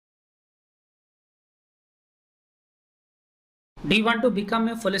Do you want to become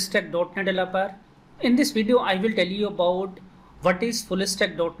a full stack .NET developer? In this video, I will tell you about what is full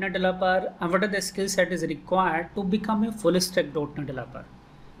stack .NET developer and what are the skill set is required to become a full stack .NET developer.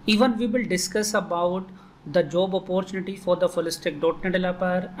 Even we will discuss about the job opportunity for the full stack .NET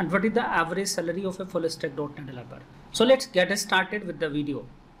developer and what is the average salary of a full stack .NET developer. So let's get started with the video.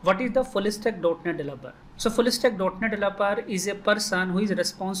 What is the full stack .NET developer? So full stack .NET developer is a person who is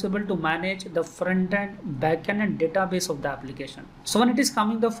responsible to manage the front end, back end and database of the application. So when it is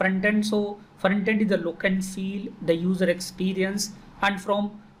coming the front end, so front end is the look and feel, the user experience and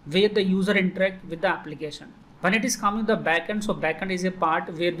from where the user interact with the application. When it is coming the backend, so backend is a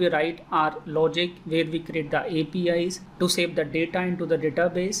part where we write our logic, where we create the APIs to save the data into the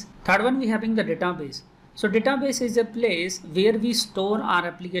database. Third one, we having the database. So database is a place where we store our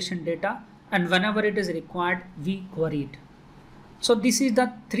application data and whenever it is required, we query it. So this is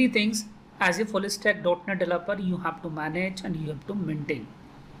the three things as a full stack .NET developer you have to manage and you have to maintain.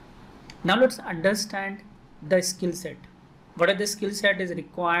 Now let's understand the skill set. What are the skill set is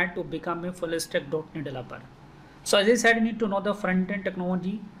required to become a full stack .NET developer? So as I said, you need to know the front end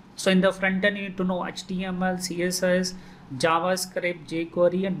technology. So in the front end, you need to know HTML, CSS, JavaScript,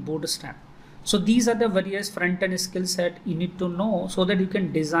 jQuery and Bootstrap. So these are the various front end skill set you need to know so that you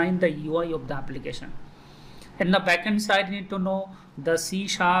can design the UI of the application. In the backend side, you need to know the C#,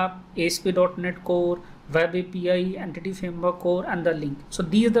 ASP.NET Core, Web API, Entity Framework Core and the link. So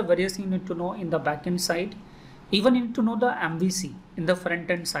these are the various things you need to know in the backend side. Even you need to know the MVC in the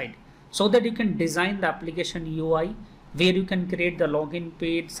front end side so that you can design the application UI where you can create the login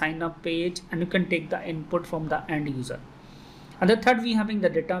page, sign up page and you can take the input from the end user. And the third, we having the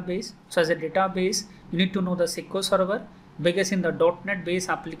database. So as a database, you need to know the SQL Server because in the .NET based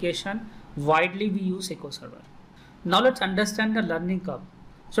application, widely we use SQL Server. Now let's understand the learning curve.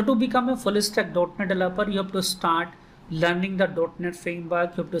 So to become a full stack .NET developer, you have to start learning the .NET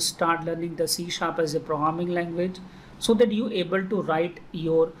framework. You have to start learning the C# as a programming language so that you able to write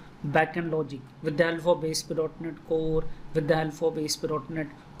your backend logic with the help of ASP.NET Core, with the help of ASP.NET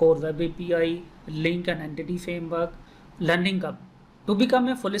Core Web API, link and entity framework. Learning curve. To become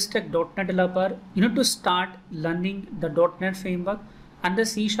a full stack .NET developer, you need to start learning the .NET framework and the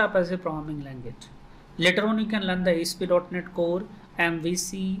C# as a programming language. Later on, you can learn the ASP.NET Core,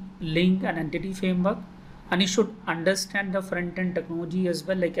 MVC, link and entity framework. And you should understand the front end technology as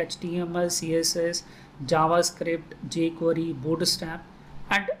well, like HTML, CSS, JavaScript, jQuery, Bootstrap,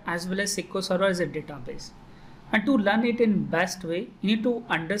 and as well as SQL Server as a database. And to learn it in best way, you need to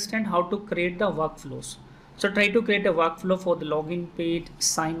understand how to create the workflows. So try to create a workflow for the login page,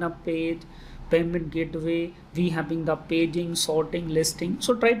 sign up page, payment gateway, we having the paging, sorting, listing.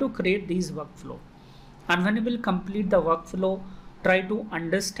 So try to create these workflow. And when you will complete the workflow, try to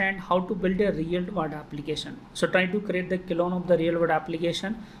understand how to build a real world application. So try to create the clone of the real world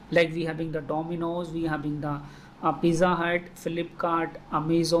application, like we having the Domino's, we having the Pizza Hut, Flipkart,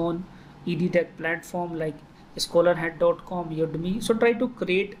 Amazon, EdTech platform like scholarhead.com, Udemy. So try to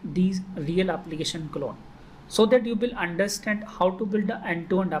create these real application clone, so that you will understand how to build the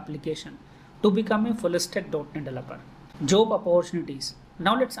end-to-end application to become a full stack .NET developer. Job opportunities.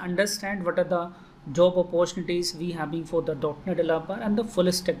 Now let's understand what are the job opportunities we having for the .NET developer and the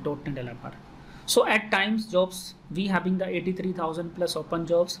full stack .NET developer. So at times jobs we having the 83,000 plus open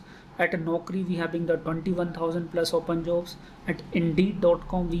jobs. At Naukri we having the 21,000 plus open jobs. At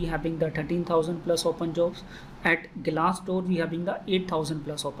Indeed.com we having the 13,000 plus open jobs. At Glassdoor we having the 8,000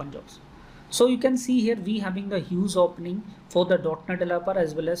 plus open jobs. So you can see here we having the huge opening for the .NET developer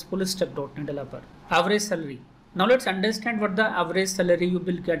as well as full stack .NET developer. Average salary. Now let's understand what the average salary you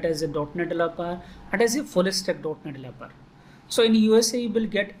will get as a .NET developer and as a full stack .NET developer. So in USA you will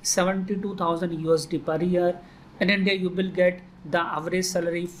get 72,000 USD per year. In India you will get the average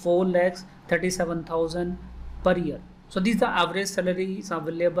salary 4,37,000 per year. So these are the average salaries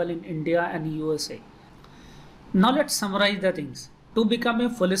available in India and USA. Now let's summarize the things. To become a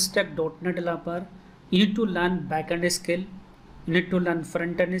full stack .NET developer, you need to learn backend skill, you need to learn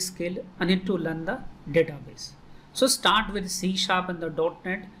front end skill, and you need to learn the database. So start with C# and the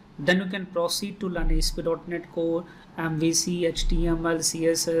 .NET, then you can proceed to learn ASP.NET Core, MVC, HTML,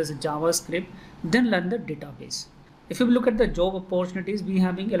 CSS, JavaScript, then learn the database. If you look at the job opportunities, we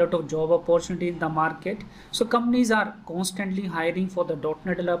having a lot of job opportunity in the market. So companies are constantly hiring for the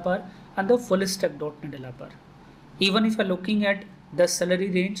 .NET developer and the full stack .NET developer. Even if you're looking at the salary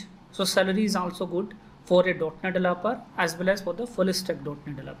range, so salary is also good for a .NET developer as well as for the full stack .NET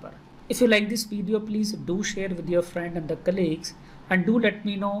developer. If you like this video, please do share with your friend and the colleagues and do let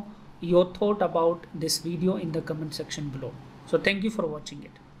me know your thought about this video in the comment section below. So thank you for watching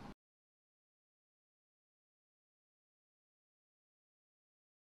it.